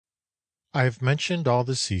I have mentioned all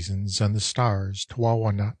the seasons and the stars to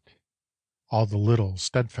Wawanut, all the little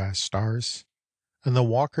steadfast stars, and the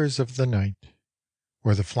walkers of the night,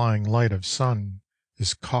 where the flying light of sun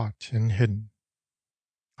is caught and hidden.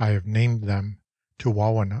 I have named them to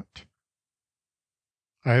Wawanut.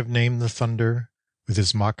 I have named the thunder, with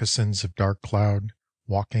his moccasins of dark cloud,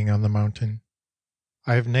 walking on the mountain.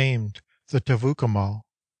 I have named the Tavukamal,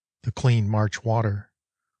 the clean March water,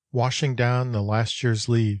 washing down the last year's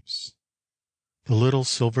leaves, the little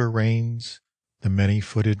silver rains, the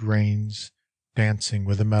many-footed rains, dancing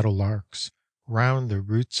with the meadowlarks round the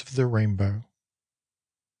roots of the rainbow.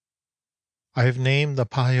 I have named the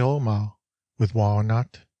Pahiomau with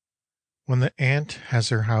Wawanut, when the ant has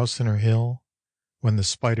her house in her hill, when the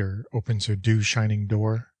spider opens her dew-shining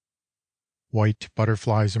door, white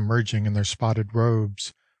butterflies emerging in their spotted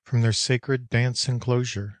robes from their sacred dance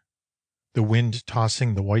enclosure, the wind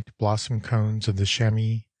tossing the white blossom cones of the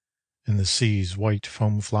chamois and the sea's white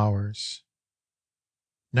foam flowers.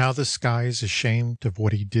 Now the sky is ashamed of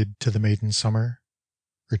what he did to the maiden summer,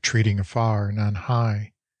 retreating afar, and on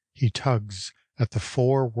high he tugs at the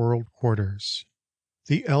four world quarters.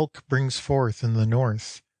 The elk brings forth in the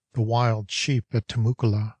north the wild sheep at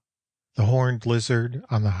Temukula, the horned lizard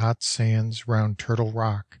on the hot sands round Turtle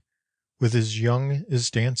Rock with his young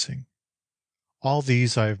is dancing. All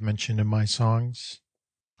these I have mentioned in my songs.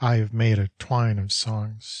 I have made a twine of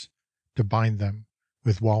songs to bind them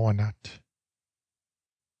with Wawanut.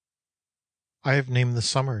 I have named the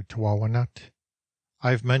summer to Wawanut.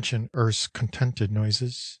 I have mentioned earth's contented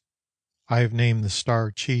noises. I have named the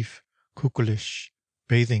star chief Kukulish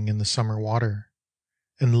bathing in the summer water,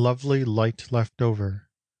 and lovely light left over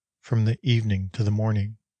from the evening to the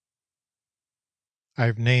morning. I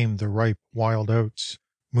have named the ripe wild oats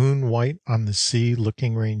moon white on the sea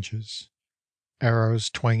looking ranges, arrows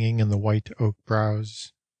twanging in the white oak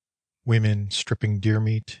browse, women stripping deer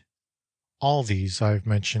meat. All these I have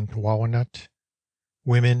mentioned to Wawanut,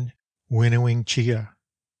 women winnowing chia.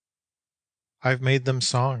 I have made them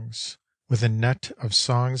songs, with a net of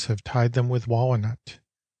songs have tied them with Wawanut.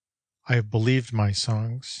 I have believed my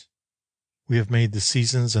songs. We have made the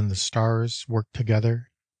seasons and the stars work together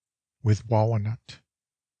with Wawanut.